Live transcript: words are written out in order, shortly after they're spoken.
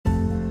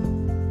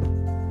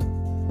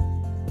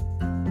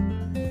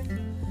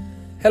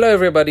Hello,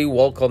 everybody.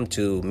 Welcome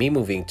to me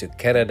moving to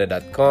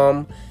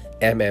Canada.com,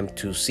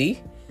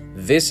 MM2C.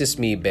 This is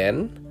me,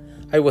 Ben.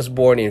 I was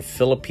born in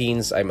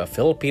Philippines. I'm a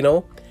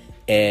Filipino,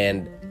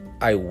 and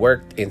I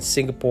worked in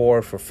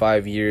Singapore for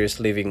 5 years,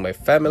 leaving my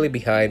family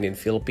behind in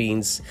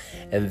Philippines,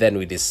 and then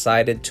we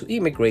decided to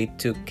immigrate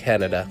to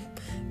Canada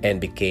and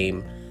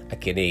became a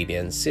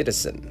Canadian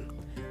citizen.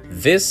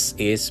 This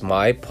is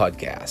my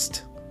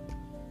podcast.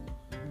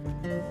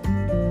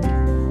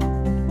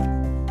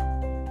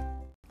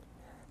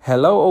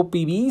 Hello,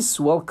 OPBs.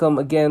 Welcome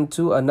again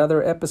to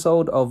another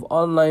episode of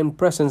Online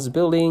Presence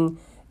Building.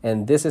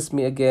 And this is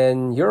me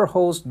again, your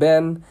host,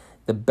 Ben,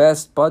 the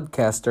best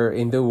podcaster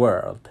in the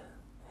world.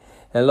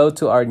 Hello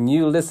to our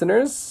new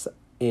listeners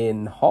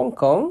in Hong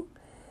Kong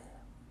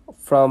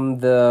from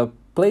the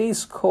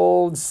place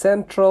called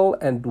Central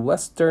and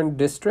Western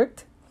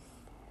District,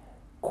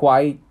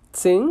 Kwai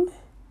Tsing,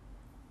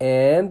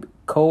 and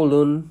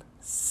Kowloon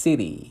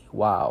City.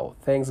 Wow.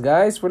 Thanks,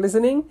 guys, for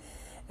listening.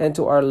 And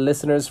to our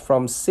listeners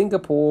from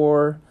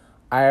Singapore,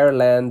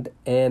 Ireland,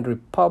 and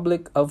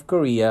Republic of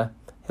Korea,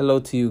 hello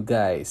to you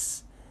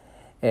guys.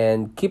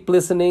 And keep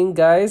listening,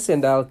 guys,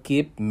 and I'll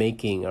keep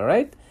making, all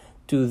right?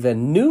 To the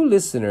new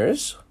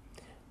listeners,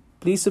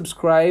 please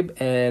subscribe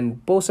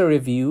and post a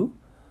review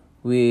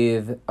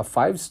with a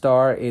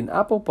 5-star in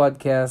Apple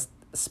Podcast,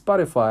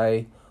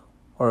 Spotify,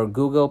 or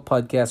Google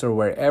Podcast, or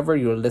wherever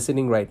you're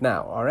listening right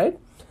now, all right?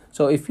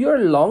 So if you're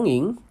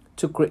longing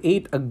to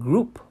create a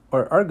group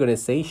or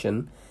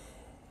organization,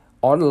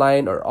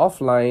 online or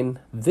offline,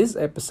 this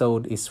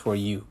episode is for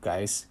you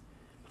guys,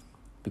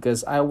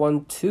 because I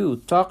want to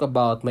talk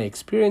about my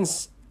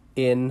experience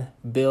in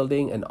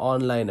building an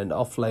online and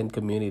offline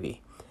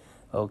community.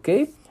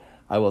 Okay,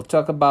 I will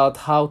talk about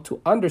how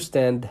to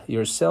understand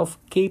your self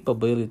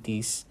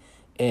capabilities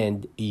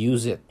and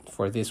use it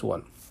for this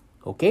one.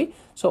 Okay,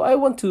 so I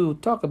want to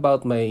talk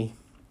about a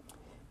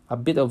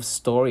bit of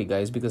story,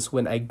 guys, because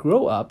when I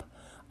grow up,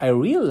 I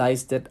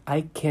realized that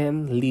I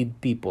can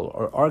lead people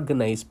or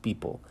organize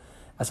people.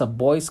 As a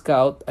Boy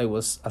Scout, I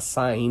was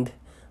assigned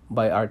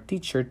by our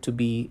teacher to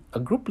be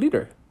a group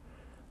leader.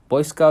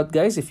 Boy Scout,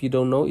 guys, if you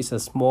don't know, is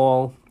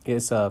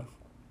a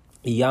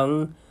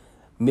young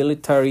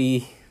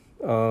military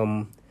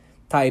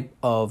type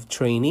of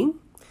training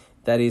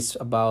that is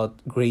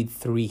about grade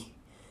 3.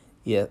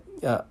 Grade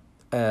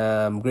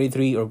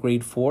 3 or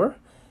grade 4,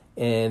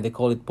 and they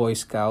call it Boy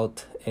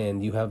Scout,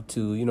 and you have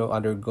to,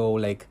 undergo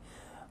like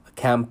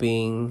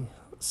camping,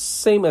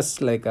 same as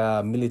like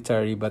a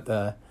military,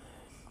 but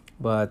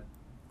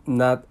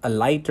not a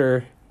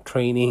lighter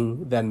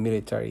training than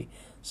military.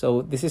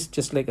 So this is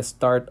just like a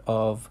start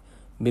of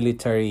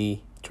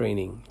military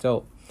training.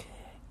 So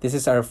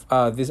these are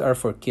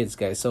for kids,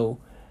 guys. So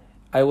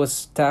I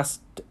was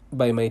tasked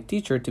by my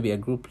teacher to be a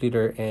group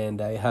leader,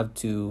 and I have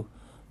to,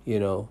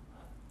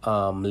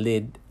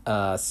 lead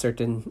a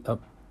certain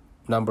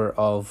number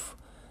of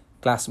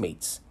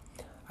classmates.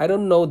 I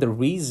don't know the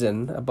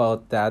reason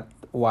about that,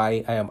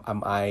 why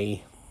am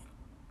I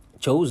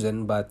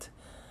chosen, but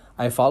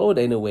I followed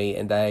anyway,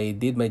 and I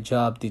did my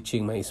job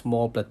teaching my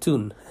small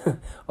platoon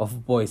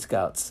of Boy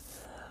Scouts.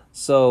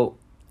 So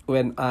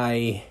when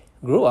I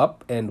grew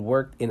up and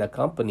worked in a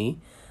company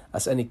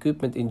as an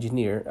equipment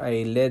engineer,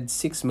 I led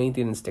 6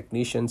 maintenance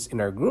technicians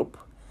in our group.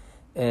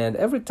 And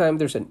every time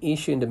there's an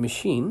issue in the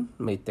machine,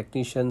 my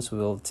technicians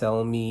will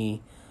tell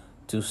me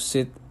to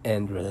sit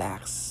and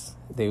relax.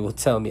 They will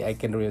tell me, I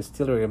can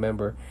still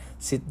remember,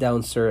 sit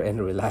down, sir,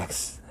 and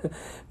relax.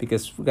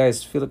 Because,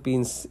 guys,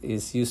 Philippines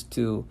is used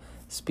to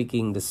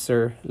speaking the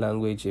sir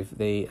language if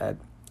they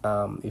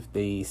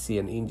see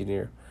an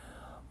engineer,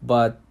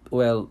 but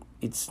well,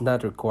 it's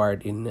not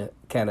required in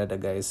Canada,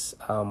 guys.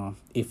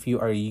 If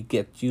you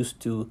get used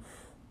to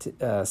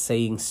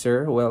saying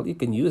sir, well, you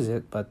can use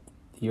it, but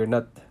you're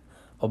not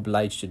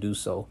obliged to do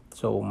so.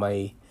 So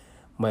I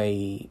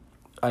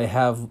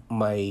have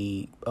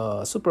my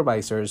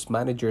supervisors,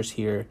 managers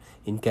here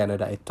in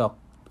Canada. I talk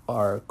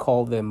or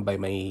call them by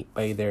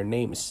their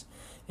names.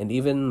 And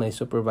even my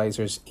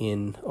supervisors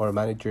or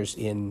managers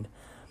in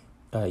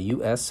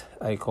US,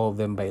 I call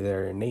them by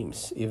their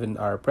names, even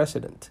our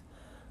president.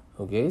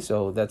 Okay,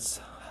 so that's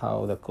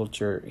how the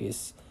culture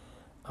is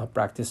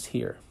practiced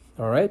here.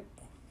 All right.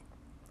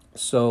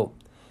 So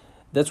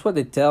that's what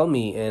they tell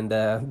me, and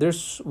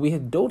we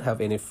don't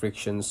have any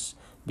frictions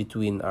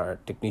between our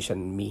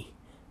technician and me,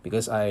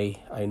 because I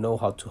know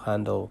how to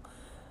handle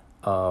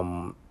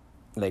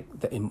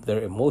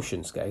their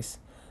emotions, guys.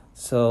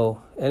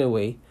 So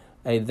anyway,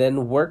 I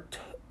then worked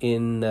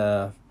in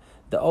the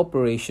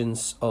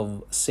operations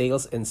of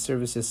sales and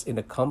services in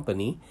a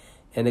company,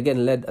 and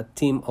again led a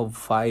team of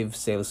 5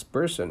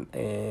 salesperson,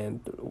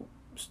 and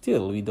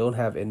still we don't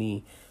have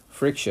any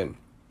friction.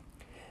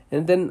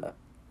 And then,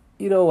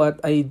 you know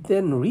what? I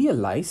then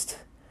realized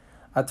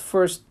at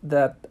first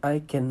that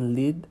I can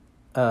lead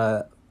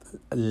a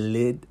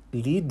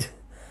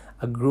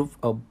group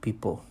of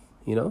people.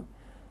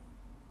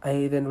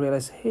 I then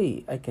realized,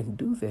 hey, I can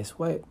do this.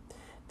 Why?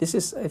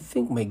 I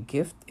think my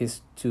gift is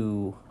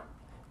to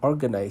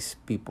organize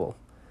people.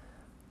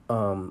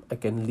 I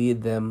can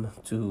lead them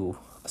to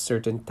a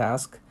certain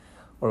task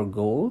or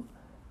goal.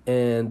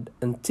 And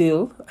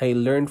until I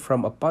learned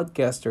from a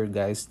podcaster,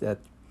 guys, that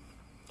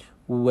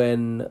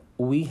when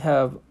we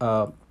have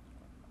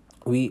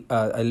we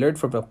I learned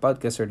from a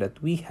podcaster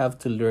that we have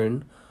to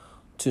learn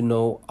to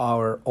know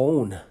our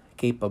own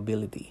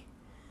capability,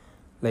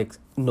 like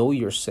know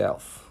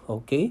yourself.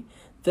 Okay,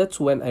 that's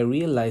when I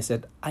realized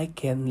that I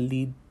can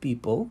lead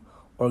people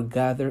or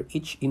gather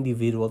each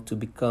individual to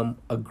become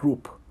a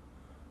group.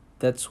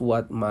 That's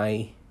what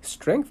my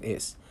strength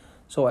is.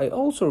 So I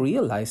also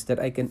realized that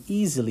I can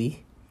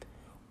easily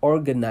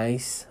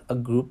organize a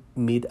group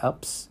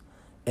meetups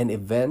and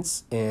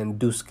events and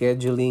do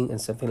scheduling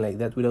and something like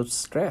that without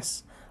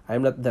stress.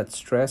 I'm not that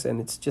stressed, and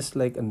it's just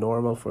like a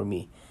normal for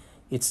me.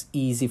 It's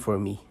easy for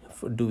me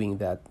for doing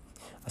that.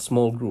 A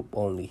small group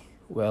only.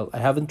 Well, I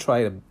haven't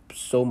tried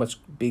so much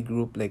big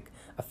group like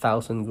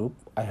 1,000 group.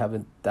 I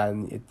haven't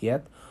done it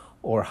yet,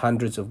 or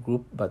hundreds of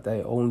group, but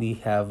I only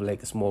have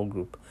like a small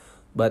group.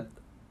 But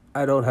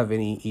I don't have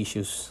any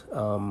issues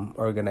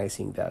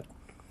organizing that.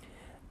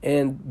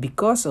 And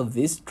because of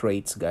these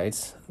traits,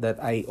 guys, that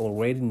I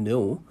already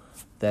know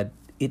that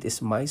it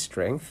is my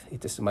strength,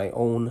 it is my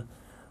own,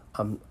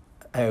 um,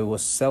 I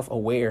was self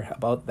aware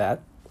about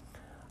that.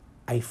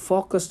 I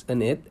focused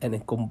on it and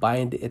I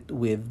combined it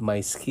with my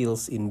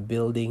skills in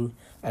building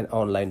an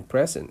online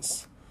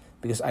presence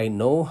because I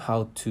know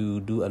how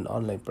to do an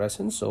online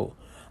presence. So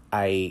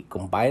I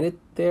combined it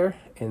there.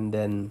 And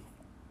then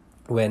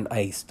when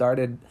I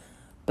started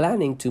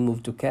planning to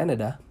move to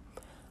Canada,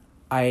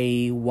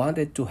 I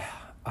wanted to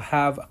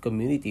have a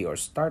community or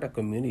start a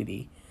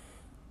community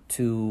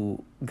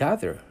to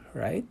gather,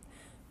 right?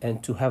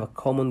 And to have a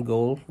common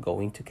goal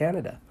going to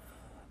Canada.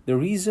 The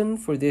reason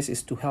for this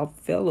is to help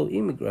fellow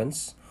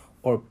immigrants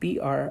or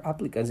PR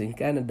applicants in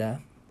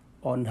Canada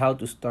on how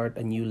to start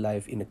a new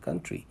life in the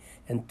country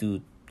and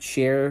to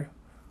share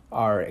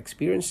our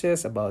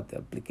experiences about the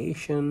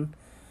application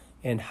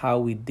and how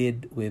we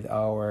did with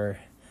our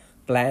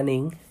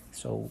planning.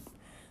 So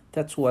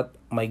that's what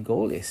my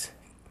goal is.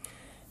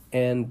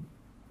 And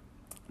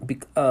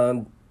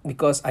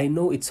because I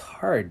know it's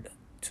hard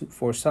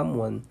for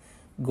someone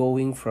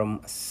going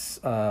from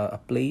a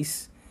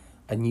place,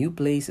 a new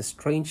place, a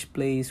strange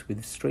place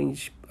with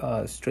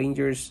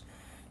strangers,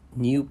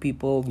 new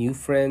people, new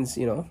friends,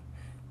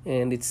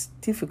 and it's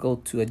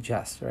difficult to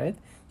adjust, right?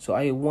 So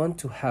I want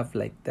to have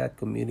like that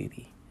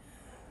community.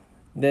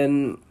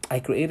 Then I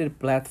created a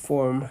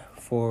platform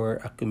for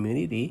a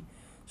community.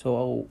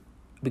 So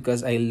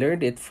because I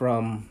learned it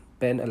from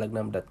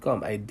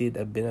benalagnam.com, I did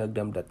a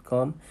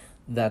benalagnam.com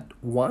that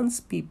once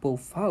people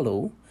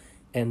follow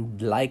and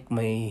like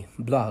my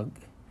blog,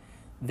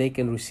 they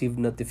can receive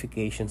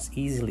notifications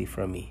easily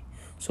from me.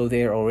 So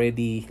they're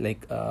already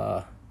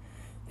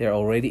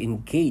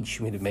engaged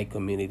with my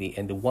community,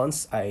 and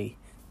once I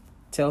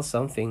tell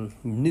something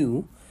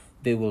new,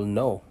 they will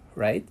know,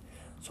 right?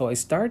 So I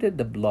started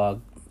the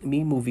blog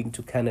me moving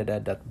to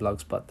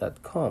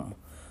canada.blogspot.com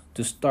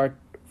to start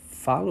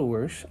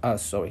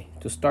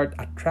to start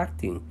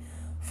attracting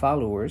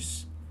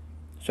followers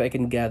so I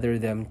can gather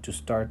them to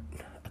start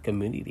a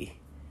community,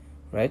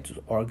 right?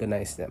 To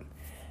organize them.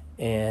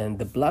 And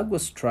the blog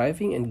was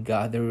thriving and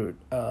gathered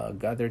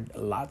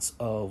lots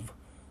of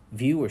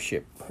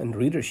viewership and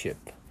readership.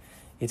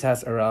 It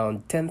has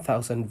around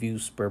 10,000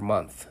 views per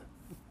month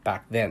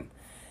back then.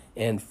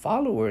 And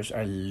followers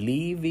are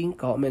leaving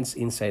comments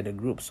inside the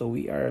group. So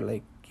we are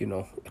like,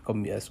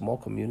 a small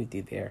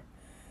community there.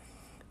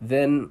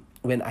 Then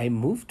when I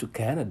moved to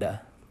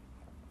Canada,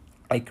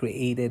 I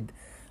created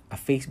a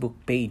Facebook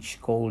page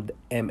called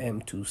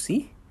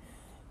MM2C,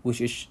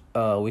 which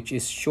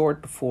is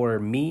short for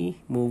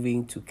me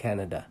moving to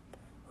Canada.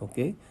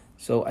 Okay,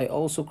 so I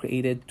also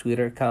created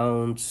Twitter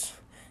accounts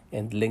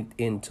and linked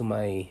into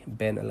my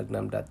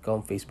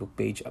benalagnam.com Facebook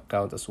page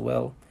account as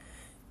well,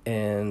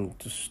 and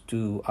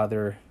to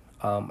other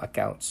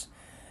accounts.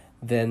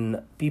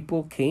 Then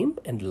people came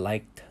and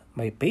liked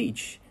my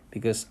page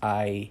because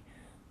I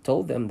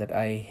told them that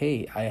I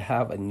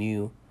have a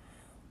new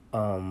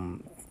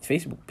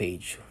Facebook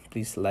page.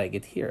 Please like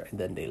it here, and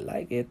then they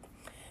like it,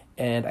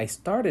 and I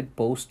started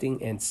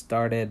posting and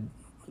started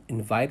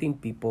inviting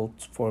people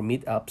for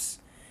meetups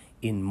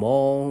in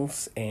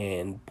malls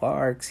and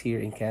parks here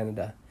in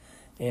Canada,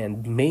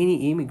 and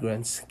many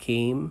immigrants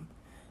came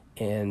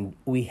and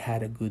we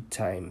had a good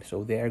time.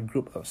 So they are a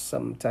group of,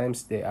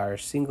 sometimes they are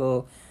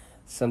single,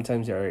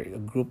 sometimes they are a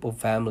group of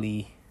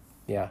family.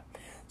 Yeah,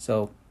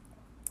 so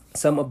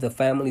some of the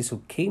families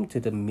who came to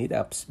the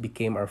meetups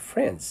became our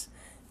friends.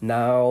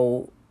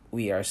 Now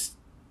we are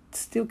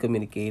still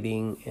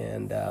communicating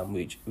and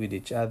with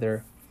each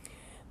other.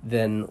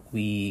 Then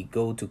we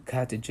go to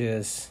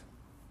cottages,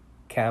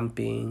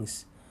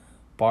 campings,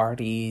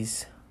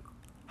 parties,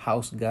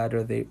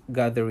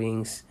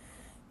 gatherings,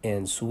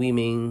 and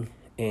swimming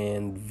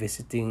and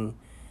visiting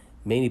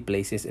many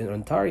places in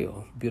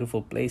Ontario,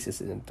 beautiful places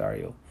in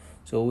Ontario.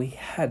 So we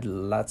had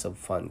lots of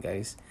fun,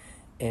 guys.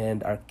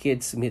 And our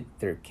kids meet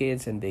their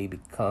kids and they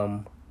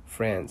become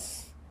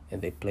friends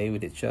and they play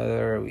with each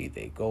other.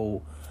 They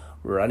go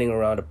running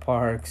around the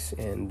parks,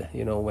 and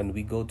when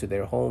we go to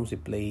their homes, we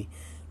play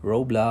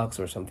Roblox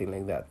or something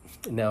like that.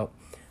 Now,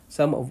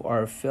 some of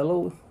our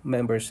fellow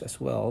members as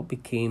well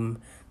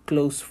became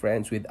close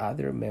friends with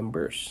other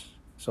members.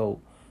 So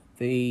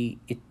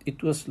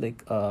it was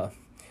like a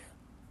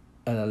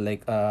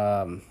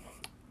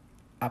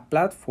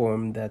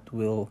platform that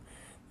will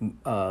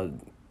uh,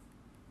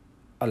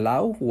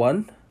 allow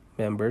one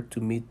member to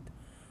meet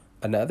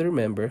another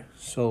member.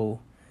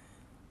 So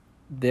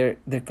there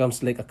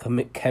comes like a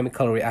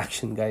chemical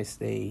reaction, guys.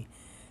 They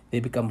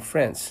become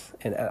friends,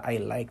 and I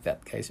like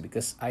that, guys,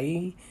 because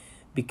I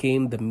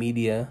became the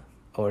media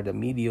or the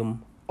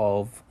medium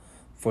of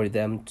for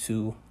them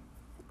to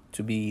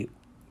be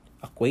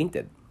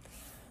acquainted.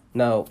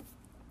 Now,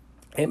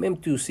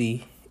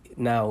 MM2C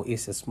now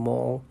is a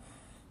small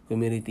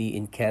community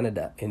in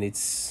Canada, and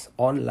it's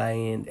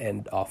online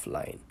and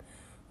offline.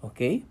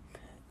 Okay?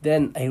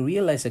 Then I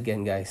realized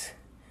again, guys,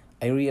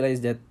 I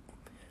realized that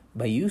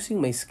by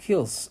using my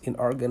skills in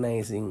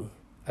organizing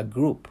a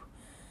group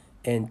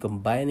and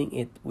combining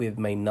it with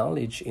my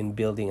knowledge in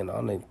building an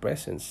online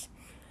presence,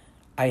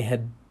 I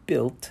had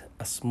built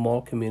a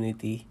small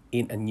community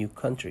in a new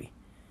country.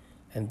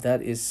 And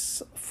that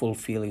is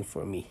fulfilling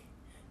for me,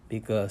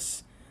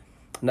 because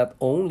not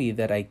only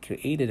that I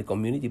created a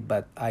community,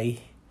 but I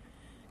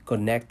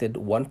connected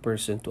one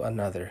person to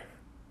another.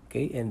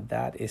 Okay? And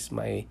that is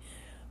the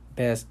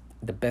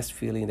best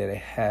feeling that I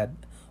had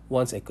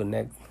once I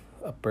connect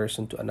a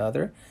person to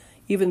another,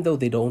 even though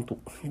they don't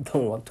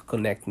don't want to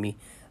connect me,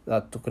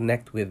 to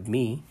connect with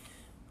me,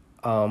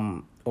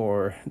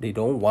 or they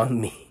don't want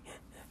me.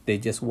 They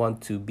just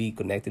want to be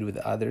connected with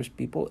others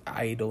people.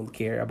 I don't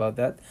care about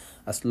that,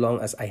 as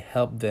long as I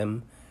help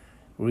them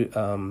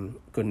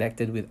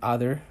connected with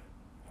others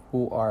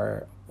who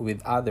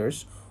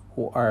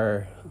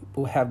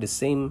have the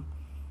same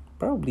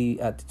probably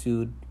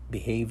attitude,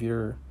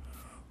 behavior,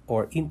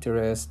 or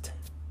interest.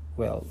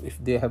 Well, if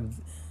they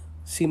have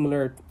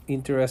similar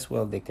interests,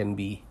 well, they can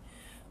be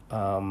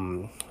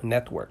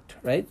networked,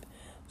 right?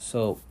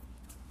 So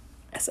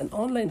as an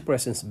online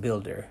presence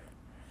builder,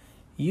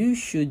 you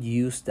should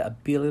use the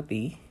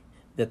ability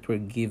that were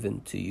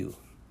given to you.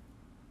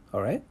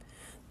 All right?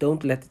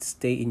 Don't let it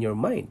stay in your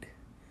mind.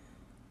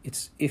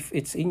 If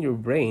it's in your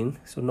brain,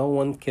 so no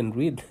one can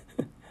read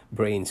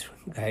brains,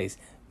 guys.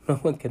 No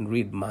one can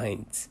read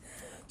minds.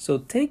 So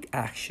take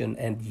action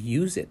and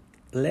use it.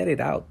 Let it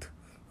out.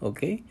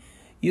 Okay?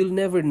 You'll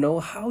never know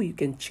how you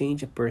can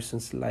change a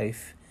person's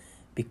life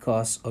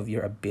because of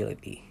your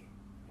ability.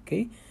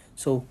 Okay?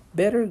 So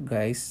better,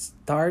 guys,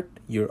 start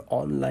your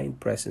online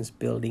presence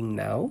building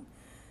now.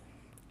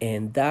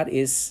 And that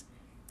is,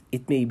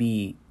 it may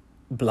be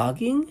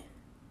blogging,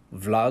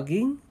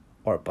 vlogging,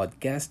 or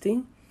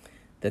podcasting.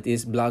 That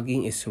is,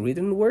 blogging is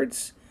written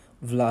words,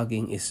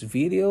 vlogging is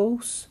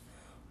videos,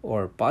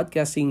 or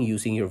podcasting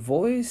using your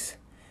voice,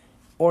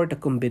 or the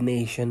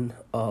combination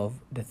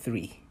of the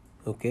three.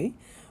 Okay?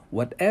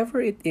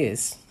 Whatever it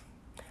is,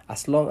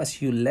 as long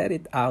as you let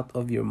it out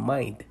of your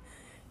mind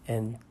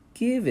and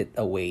give it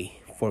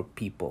away for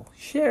people,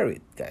 share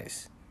it,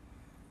 guys.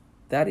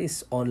 That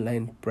is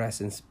online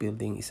presence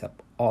building is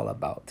all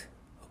about.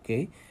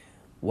 Okay?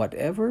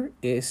 Whatever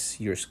is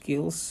your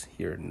skills,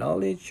 your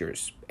knowledge, your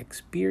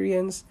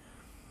experience,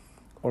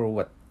 or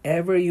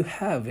whatever you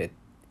have it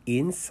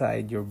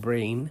inside your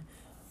brain,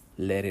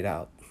 let it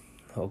out.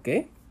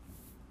 Okay?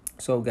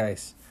 So,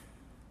 guys,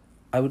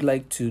 I would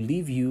like to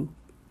leave you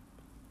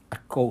a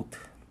quote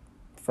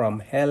from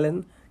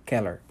Helen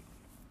Keller.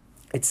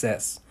 It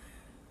says,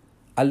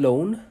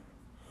 "Alone,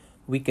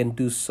 we can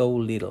do so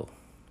little.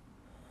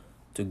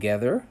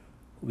 Together,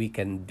 we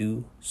can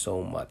do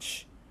so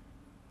much."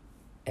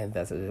 And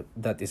that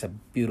is a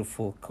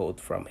beautiful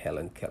quote from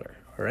Helen Keller.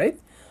 All right?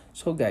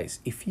 So, guys,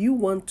 if you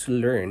want to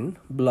learn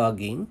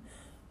blogging,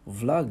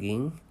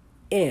 vlogging,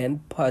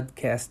 and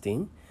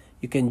podcasting,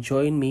 you can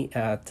join me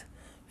at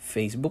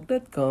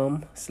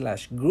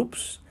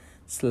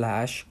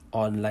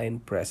facebook.com/groups/online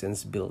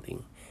presence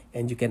building.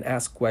 And you can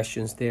ask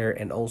questions there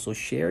and also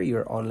share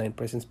your online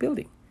presence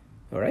building.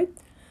 All right?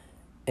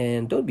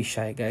 And don't be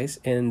shy, guys.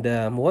 And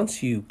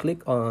once you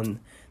click on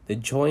the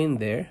join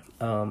there,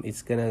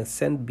 it's going to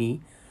send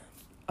me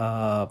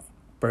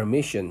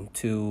permission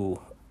to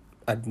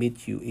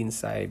admit you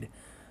inside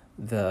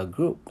the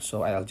group.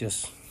 So I'll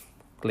just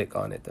click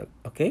on it.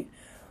 Okay?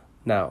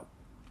 Now,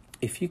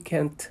 if you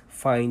can't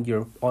find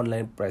your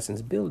online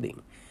presence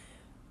building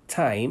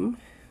time,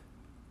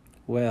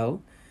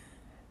 well,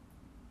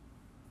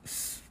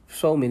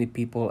 so many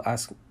people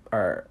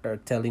are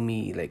telling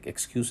me like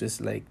excuses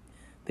like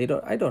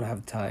I don't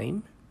have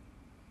time.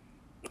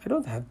 I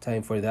don't have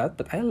time for that,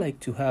 but I like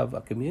to have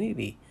a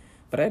community,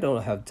 but I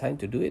don't have time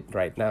to do it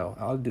right now.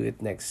 I'll do it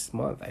next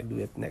month. I do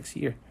it next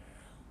year.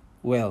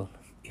 Well,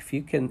 if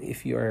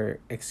your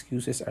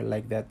excuses are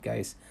like that,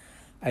 guys,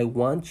 I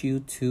want you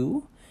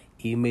to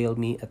email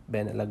me at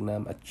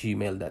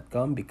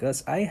benalagnam@gmail.com,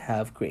 because I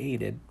have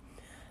created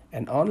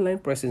an online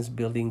presence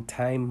building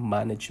time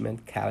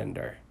management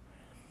calendar.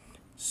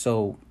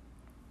 So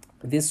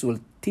This will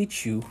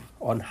teach you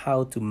on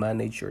how to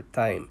manage your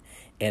time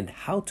and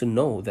how to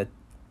know that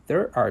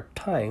there are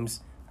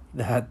times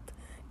that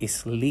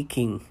is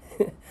leaking.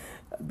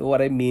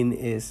 What I mean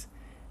is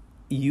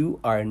you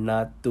are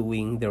not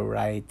doing the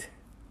right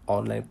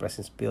online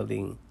presence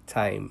building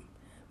time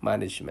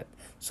management.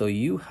 So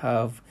you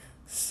have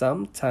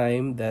some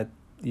time that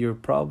you'll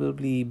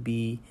probably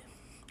be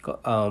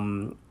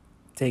um,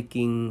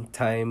 taking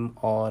time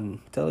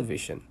on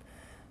television,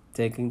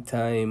 taking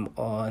time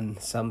on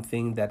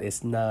something that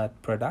is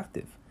not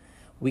productive.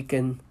 We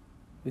can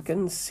we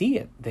can see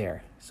it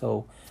there.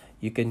 So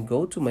you can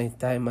go to my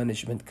time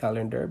management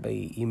calendar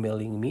by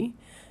emailing me,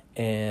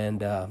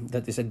 and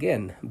that is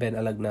again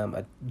benalagnam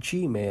at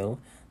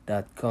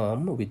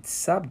gmail.com with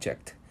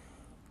subject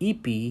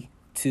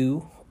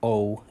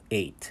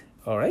EP208.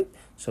 All right,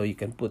 so you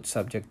can put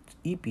subject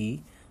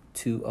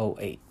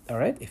EP208. All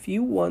right, if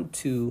you want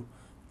to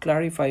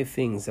clarify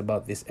things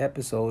about this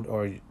episode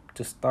or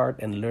to start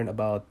and learn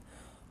about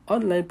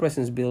online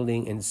presence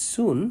building, and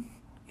soon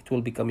it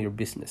will become your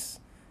business.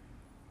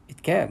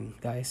 It can,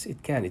 guys,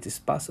 it can, it is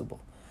possible.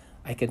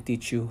 I can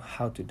teach you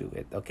how to do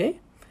it, okay?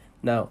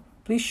 Now,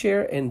 please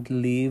share and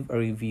leave a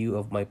review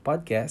of my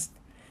podcast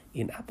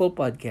in Apple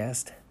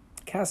Podcast,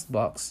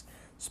 Castbox,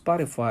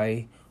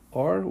 Spotify,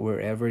 or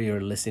wherever you're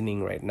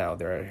listening right now.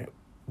 There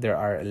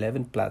are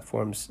 11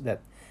 platforms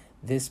that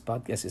this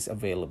podcast is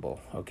available,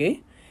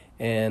 okay?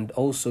 And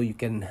also you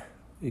can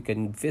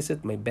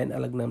visit my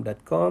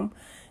benalagnam.com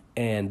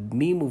and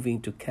me moving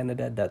to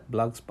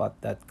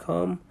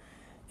canada.blogspot.com,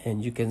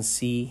 and you can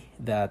see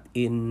that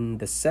in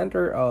the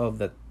center of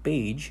that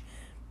page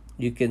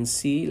you can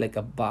see like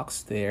a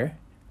box there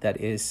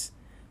that is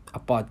a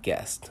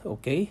podcast,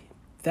 okay?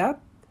 That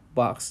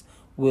box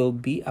will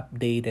be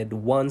updated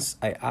once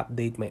I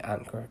update my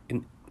anchor.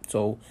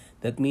 So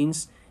that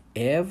means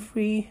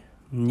every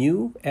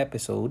new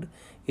episode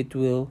it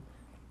will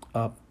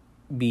uh,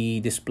 be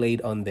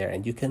displayed on there,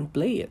 and you can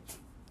play it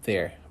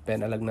there,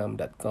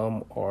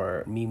 benalagnam.com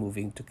or me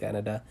moving to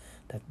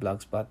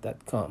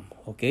canada.blogspot.com.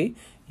 Okay,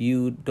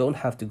 you don't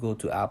have to go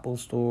to Apple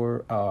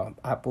Store,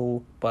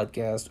 Apple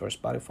Podcast or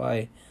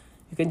Spotify.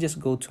 You can just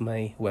go to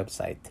my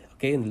website,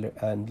 okay,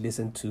 and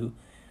listen to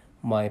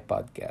my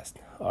podcast.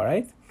 All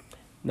right,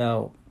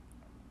 now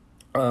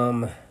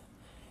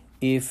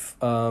if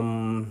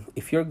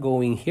you're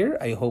going here,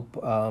 I hope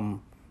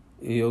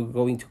you're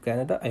going to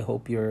Canada. I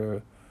hope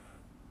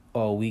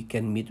we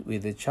can meet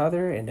with each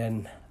other, and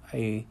then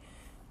I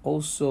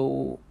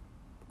also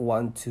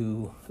want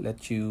to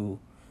let you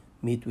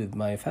meet with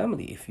my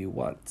family if you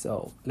want.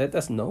 So let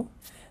us know.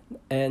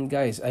 And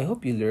guys, I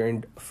hope you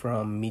learned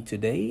from me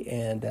today,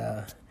 and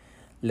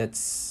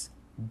let's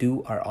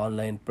do our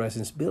online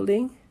presence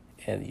building.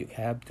 And you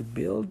have to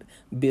build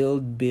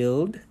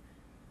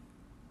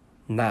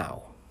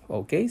now.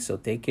 Okay, so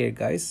take care,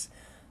 guys.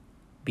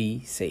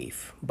 Be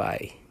safe.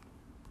 Bye.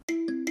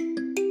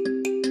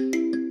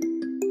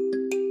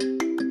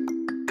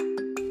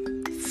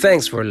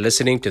 Thanks for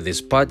listening to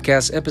this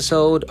podcast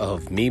episode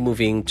of Me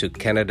Moving to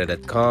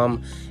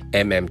Canada.com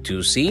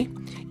MM2C.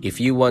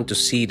 If you want to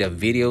see the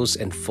videos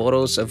and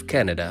photos of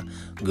Canada,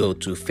 go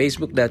to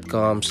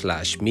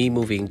facebook.com/Me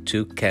Moving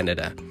to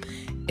Canada.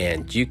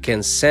 And you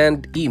can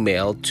send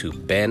email to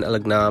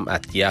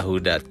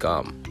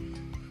benalagnam@yahoo.com.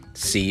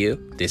 See you.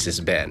 This is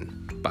Ben.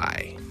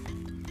 Bye.